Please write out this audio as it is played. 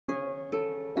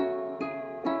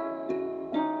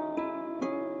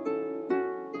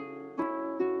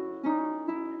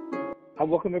I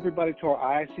welcome everybody to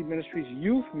our IIC Ministries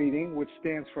Youth Meeting, which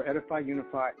stands for Edify,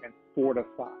 Unify, and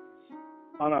Fortify.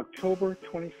 On October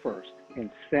 21st in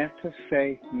Santa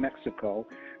Fe, Mexico,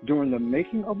 during the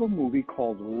making of a movie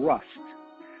called Rust,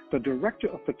 the director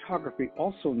of photography,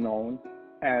 also known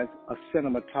as a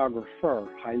cinematographer,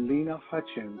 Helena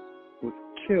Hutchins, was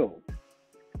killed,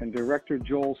 and director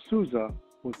Joel Souza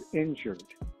was injured.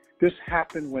 This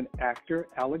happened when actor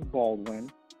Alec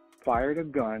Baldwin fired a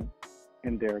gun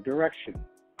in their direction.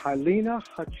 Helena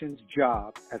Hutchins'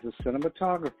 job as a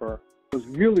cinematographer was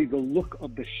really the look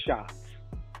of the shots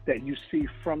that you see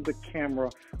from the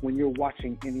camera when you're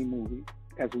watching any movie,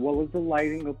 as well as the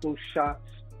lighting of those shots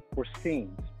or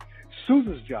scenes.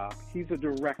 Souza's job, he's a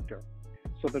director.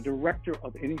 So the director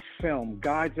of any film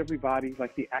guides everybody,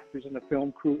 like the actors in the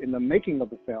film crew, in the making of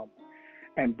the film,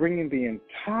 and bringing the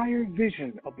entire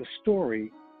vision of the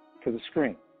story to the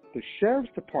screen. The Sheriff's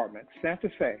Department, Santa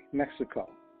Fe, Mexico,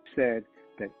 said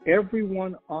that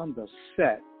everyone on the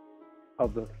set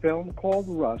of the film called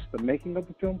Rust, the making of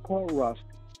the film called Rust,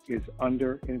 is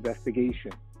under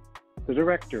investigation. The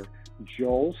director,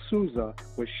 Joel Souza,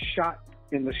 was shot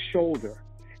in the shoulder.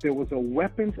 There was a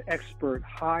weapons expert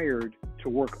hired to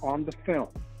work on the film.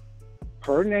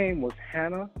 Her name was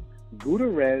Hannah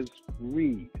Gutierrez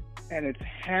Reed, and it's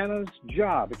Hannah's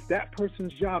job, it's that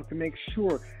person's job to make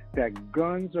sure that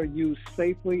guns are used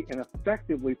safely and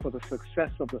effectively for the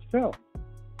success of the film.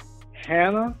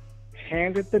 Hannah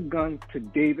handed the gun to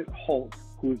David Holt,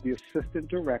 who is the assistant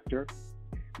director.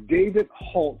 David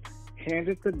Holt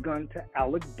handed the gun to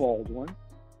Alec Baldwin,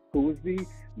 who was the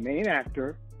main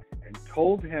actor, and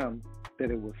told him that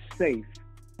it was safe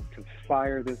to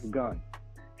fire this gun.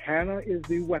 Hannah is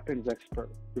the weapons expert,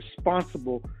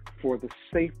 responsible for the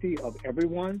safety of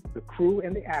everyone, the crew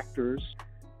and the actors,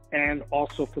 and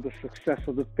also for the success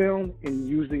of the film in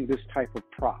using this type of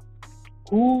prop.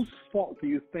 Whose fault do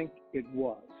you think it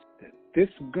was that this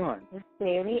gun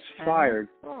was fired,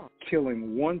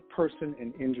 killing one person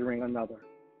and injuring another?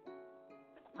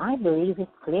 I believe it's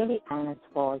clearly Anna's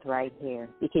fault right here,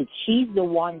 because she's the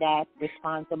one that's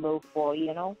responsible for,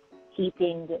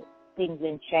 keeping things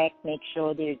in check, make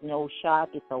sure there's no shot,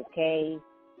 it's okay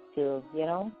to,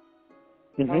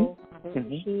 So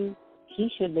she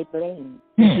should be blamed.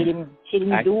 She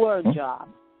didn't do her job.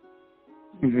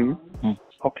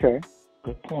 Okay.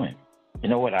 Good point. You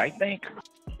know what I think?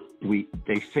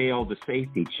 They failed the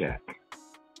safety check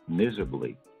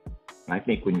miserably. And I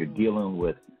think when you're dealing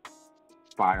with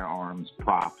firearms,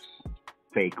 props,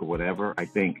 fake or whatever, I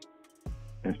think,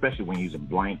 and especially when using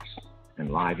blanks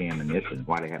and live ammunition,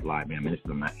 why they have live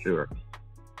ammunition, I'm not sure.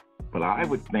 But I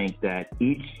would think that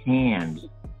each hand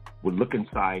would look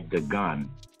inside the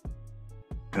gun,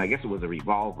 and I guess it was a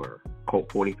revolver, Colt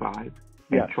 45,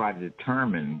 and try to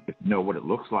determine, what it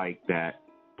looks like, that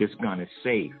this gun is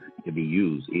safe to be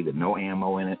used, either no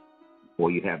ammo in it or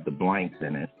you have the blanks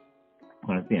in it.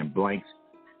 When I say blanks,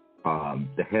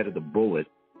 the head of the bullet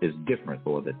is different,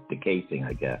 or the casing,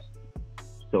 I guess.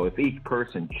 So if each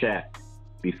person checked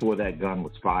before that gun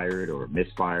was fired or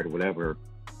misfired or whatever,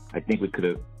 I think we could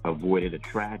have avoided a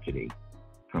tragedy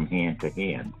from hand to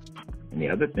hand. And the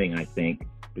other thing I think,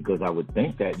 because I would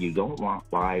think that you don't want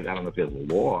live, I don't know if there's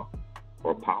a law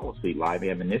or policy, live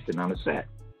ammunition on a set.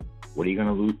 What are you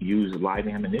going to use live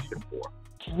ammunition for?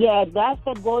 Yeah, that's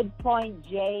a good point,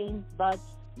 James. But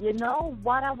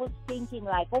what I was thinking,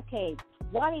 okay,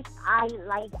 what if I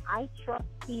trust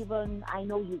Steven, I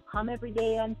know you come every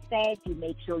day on set, you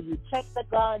make sure you check the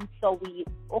gun, so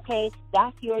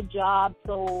that's your job,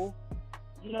 so,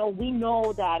 we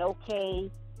know that,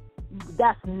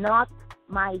 that's not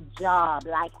my job.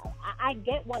 I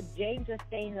get what James was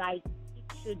saying, it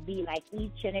should be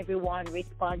each and every one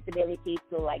responsibility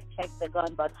to check the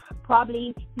gun, but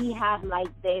probably he had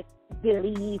this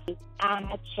belief,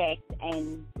 Anna checked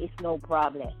and it's no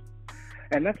problem.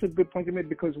 And that's a good point to make,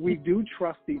 because we do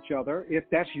trust each other. If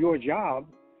that's your job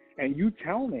and you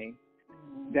tell me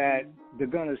that the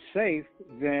gun is safe,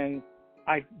 then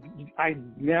I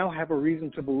now have a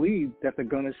reason to believe that the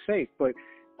gun is safe. But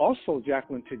also,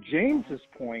 Jacqueline, to James's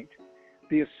point,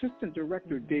 the assistant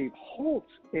director, Dave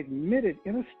Holtz, admitted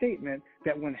in a statement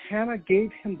that when Hannah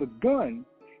gave him the gun,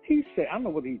 he said, I don't know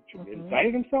whether he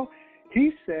indicted himself,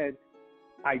 he said,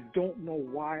 I don't know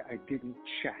why I didn't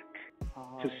check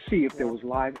to see if there was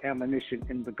live ammunition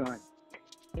in the gun.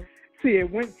 See, it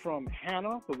went from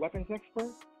Hannah, the weapons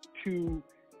expert, to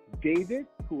David,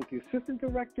 who was the assistant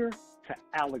director, to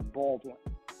Alec Baldwin.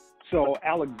 So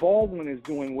Alec Baldwin is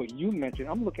doing what you mentioned.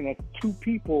 I'm looking at two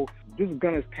people. This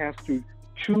gun is passed through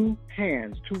two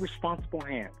hands, two responsible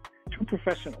hands, two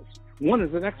professionals One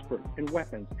is an expert in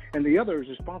weapons, and the other is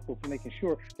responsible for making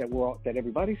sure that that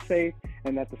everybody's safe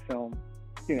and that the film,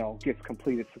 gets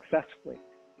completed successfully.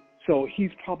 So he's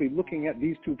probably looking at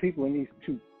these two people, and these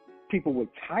two people with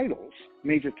titles,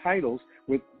 major titles,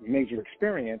 with major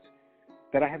experience,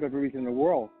 that I have every reason in the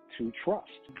world to trust.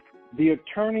 The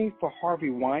attorney for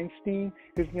Harvey Weinstein,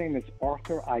 his name is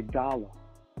Arthur Aidala.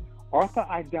 Arthur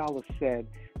Aidala said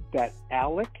that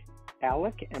Alec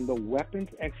and the weapons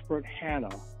expert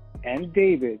Hannah and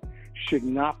David should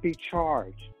not be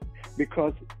charged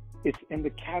because it's in the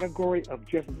category of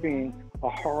just being a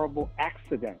horrible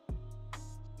accident.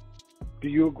 Do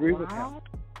you agree with him?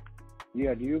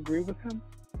 Yeah, do you agree with him?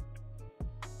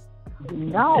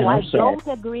 No, I don't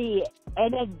agree.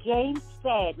 And as James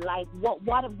said, like,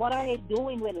 what are they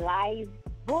doing with live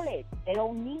bullets? They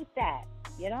don't need that,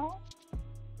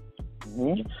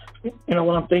 Mm-hmm.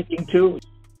 What I'm thinking too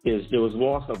is there was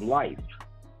loss of life,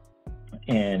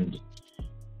 and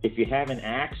if you have an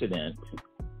accident,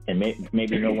 and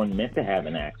maybe no one meant to have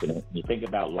an accident, you think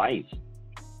about life,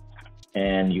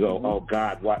 and you go, "Oh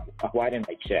God, why didn't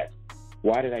I check?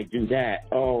 Why did I do that?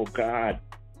 Oh God!"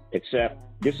 Except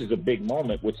this is a big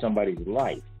moment with somebody's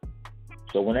life.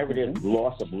 So whenever there's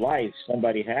loss of life,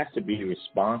 somebody has to be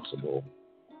responsible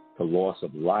for loss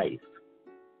of life.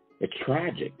 It's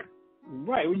tragic.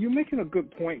 Right. Well, you're making a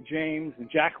good point, James. And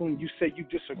Jacqueline, you said you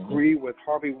disagree with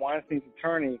Harvey Weinstein's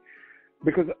attorney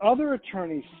because other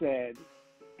attorneys said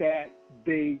that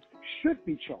they should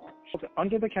be charged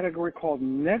under the category called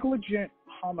negligent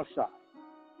homicide.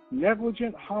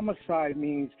 Negligent homicide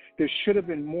means there should have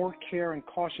been more care and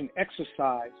caution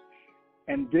exercised,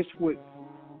 and this would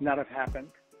not have happened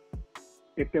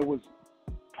if there was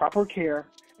proper care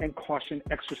and caution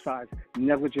exercised.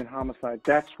 Negligent homicide.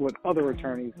 That's what other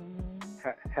attorneys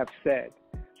have said.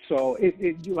 So,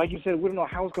 it like you said, we don't know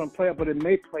how it's going to play out, but it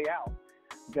may play out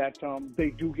that they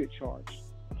do get charged.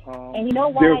 And you know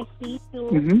what I see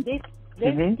too?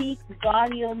 This speaks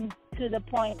volumes to the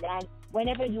point that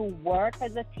whenever you work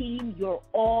as a team, you're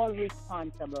all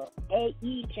responsible.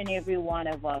 Each and every one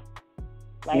of us.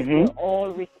 Like, we're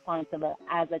all responsible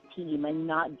as a team and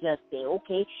not just say,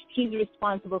 okay, she's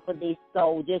responsible for this,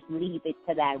 so just leave it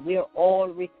to that. We're all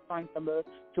responsible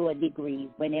to a degree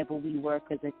whenever we work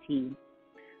as a team.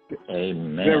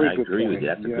 Amen. I agree with you.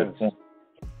 That's a good point.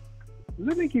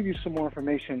 Let me give you some more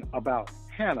information about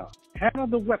Hannah. Hannah,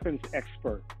 the weapons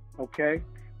expert, okay?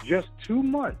 Just 2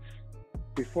 months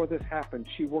before this happened,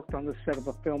 she worked on the set of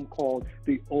a film called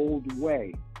The Old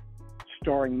Way,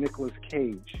 starring Nicolas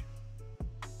Cage.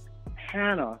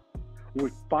 Hannah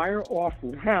would fire off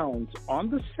rounds on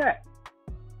the set,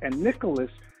 and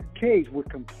Nicolas Cage would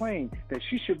complain that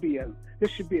there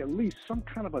should be at least some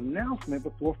kind of announcement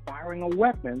before firing a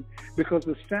weapon because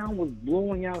the sound was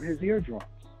blowing out his eardrums.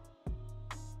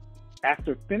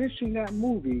 After finishing that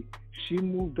movie, she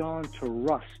moved on to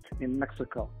Rust in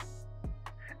Mexico.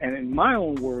 And in my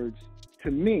own words,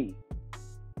 to me,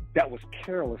 that was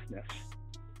carelessness.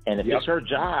 And if it's her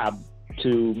job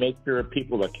to make sure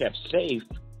people are kept safe,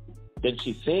 then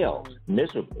she failed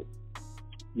miserably.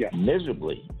 Yes.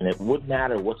 Miserably. And it wouldn't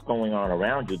matter what's going on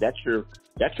around you. That's your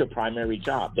primary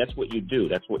job. That's what you do.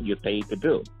 That's what you're paid to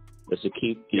do, is to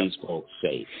keep these folks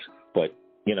safe. But,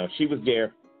 she was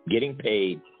there getting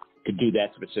paid to do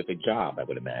that specific job, I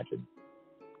would imagine.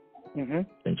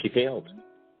 And she failed.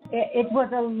 It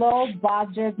was a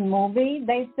low-budget movie,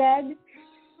 they said.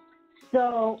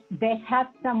 So they had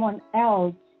someone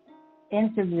else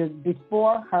interviewed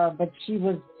before her, but she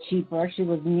was cheaper. She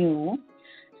was new.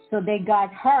 So they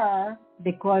got her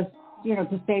because,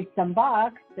 to save some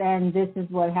bucks, and this is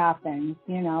what happened.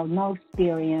 No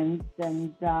experience.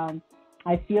 And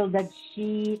I feel that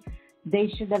they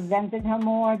should have vented her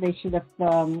more. They should have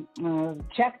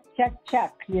check.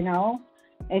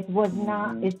 It was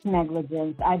not, it's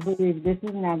negligence. I believe this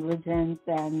is negligence,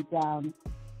 and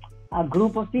a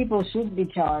group of people should be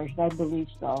charged. I believe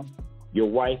so. Your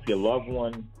wife, your loved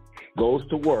one, goes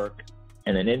to work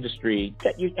in an industry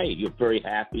that you're very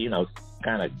happy, it's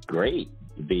kind of great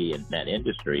to be in that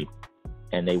industry,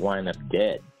 and they wind up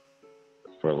dead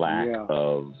for lack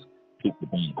of people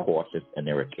being cautious, and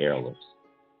they were careless.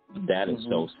 That is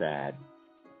so sad.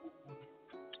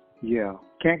 Yeah,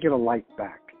 can't get a life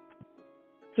back.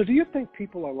 So do you think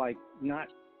people are not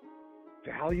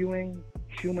valuing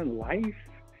human life?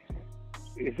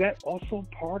 Is that also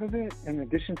part of it, in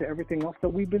addition to everything else that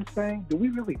we've been saying? Do we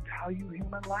really value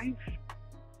human life?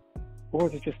 Or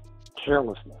is it just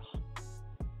carelessness?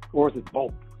 Or is it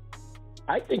both?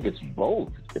 I think it's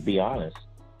both, to be honest.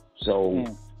 So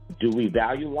do we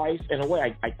value life? In a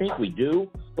way, I think we do,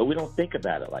 but we don't think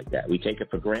about it like that. We take it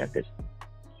for granted.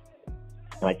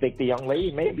 And I think the young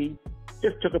lady maybe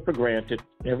just took it for granted.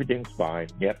 Everything's fine.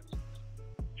 Yep.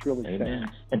 It's really Amen.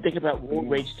 sad. And think about road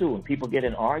rage, too, when people get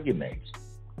in arguments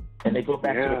and they go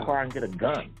back to the car and get a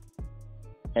gun.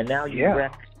 And now you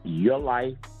wreck your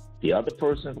life, the other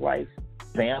person's life.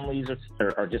 Families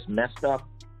are just messed up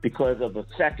because of a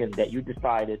second that you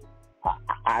decided,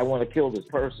 I want to kill this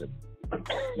person.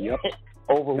 Yep.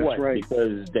 Over That's what? right.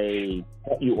 Because they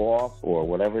cut you off or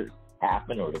whatever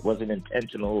happened, or it wasn't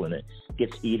intentional and it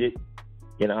gets heated,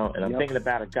 you know. And I'm thinking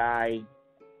about a guy,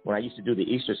 when I used to do the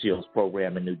Easter Seals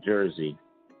program in New Jersey,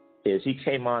 is he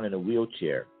came on in a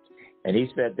wheelchair, and he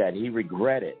said that he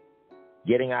regretted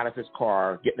getting out of his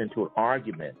car, getting into an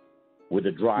argument with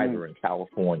a driver in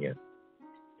California.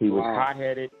 He was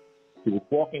hot-headed. He was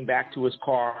walking back to his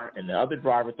car, and the other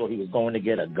driver thought he was going to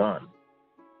get a gun.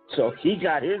 So he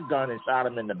got his gun and shot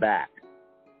him in the back.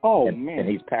 Oh, man. And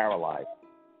he's paralyzed.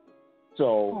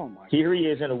 So here he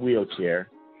is in a wheelchair.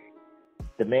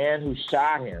 The man who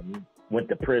shot him went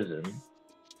to prison.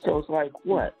 So it's like,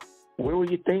 what? Where were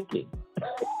you thinking?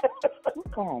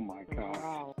 Oh, my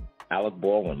God. Alec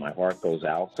Baldwin, my heart goes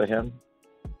out for him.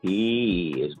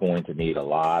 He is going to need a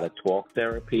lot of talk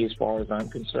therapy as far as I'm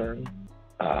concerned.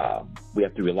 We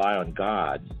have to rely on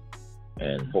God,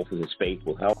 and hopefully his faith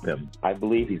will help him. I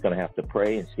believe he's going to have to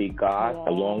pray and seek God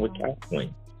along with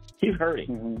counseling. He's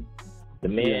hurting. The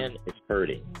man is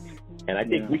hurting. And I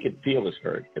think we can feel his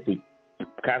hurt if we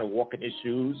kind of walk in his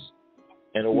shoes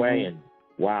in a way and,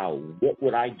 wow, what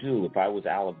would I do if I was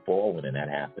Alec Baldwin and that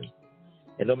happened?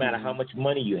 And no matter how much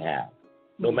money you have,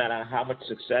 no matter how much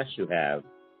success you have,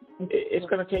 it's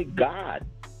going to take God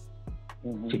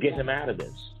to get him out of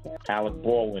this. Alec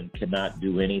Baldwin cannot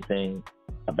do anything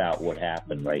about what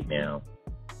happened right now.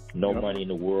 No money in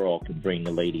the world can bring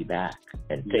the lady back.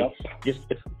 And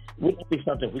wouldn't it be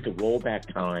something if we could roll back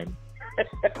time?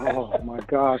 Oh, my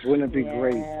gosh, wouldn't it be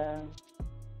great?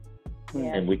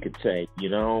 And we could say, you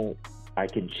know, I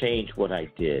can change what I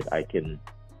did. I can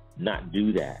not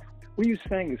do that. What you're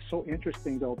saying is so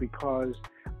interesting, though, because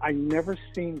I never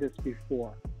seen this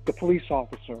before. The police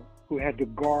officer who had to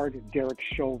guard Derek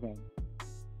Chauvin,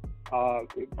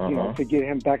 you know, to get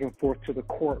him back and forth to the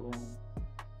courtroom.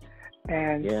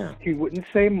 And he wouldn't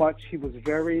say much. He was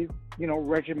very, you know,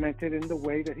 regimented in the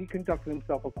way that he conducted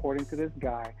himself, according to this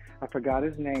guy. I forgot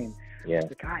his name.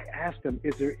 The guy asked him,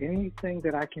 is there anything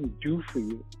that I can do for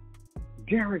you?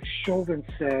 Derek Chauvin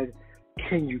said,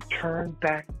 can you turn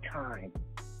back time?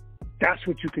 That's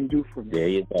what you can do for me. There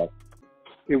you go.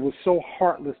 It was so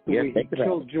heartless the way he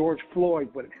killed George Floyd,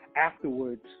 but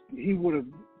afterwards he would have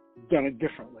done it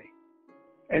differently.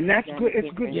 And that's good.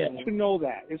 It's good to know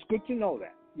that. It's good to know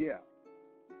that. Yeah.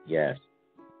 Yes.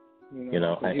 You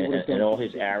know, and all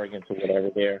his arrogance or whatever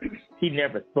there, he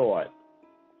never thought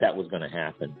that was going to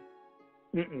happen.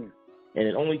 And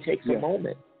it only takes a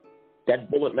moment.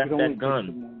 That bullet left that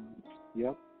gun.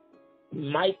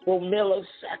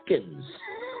 Micromilliseconds.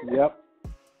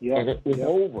 And it was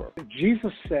over.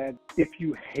 Jesus said, if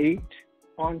you hate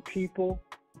on people,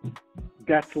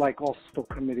 that's like also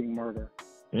committing murder.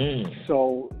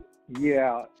 So,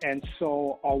 and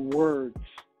so our words,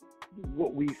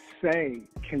 what we say,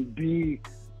 can be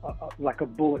like a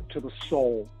bullet to the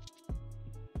soul.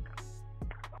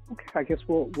 Okay, I guess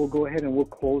we'll go ahead and we'll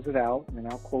close it out, and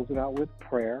I'll close it out with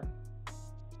prayer.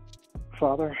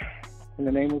 Father, in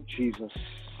the name of Jesus,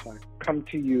 I come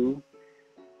to you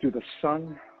through the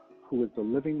Son, who is the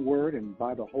living Word, and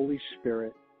by the Holy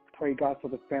Spirit. Pray, God, for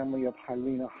the family of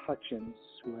Helena Hutchins,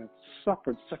 who have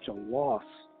suffered such a loss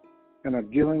and are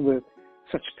dealing with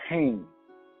such pain,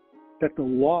 that the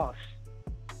loss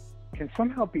can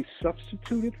somehow be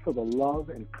substituted for the love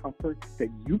and comfort that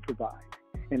you provide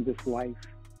in this life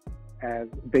as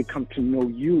they come to know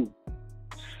you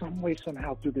some way,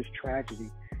 somehow through this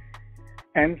tragedy.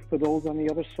 And for those on the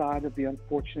other side of the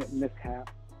unfortunate mishap,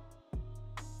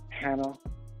 Hannah,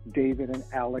 David, and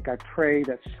Alec, I pray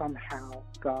that somehow,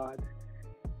 God,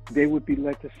 they would be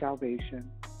led to salvation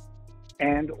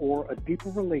and or a deeper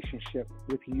relationship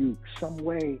with you, some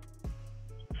way,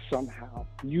 somehow.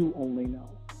 You only know.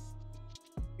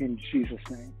 In Jesus'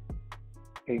 name,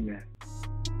 amen.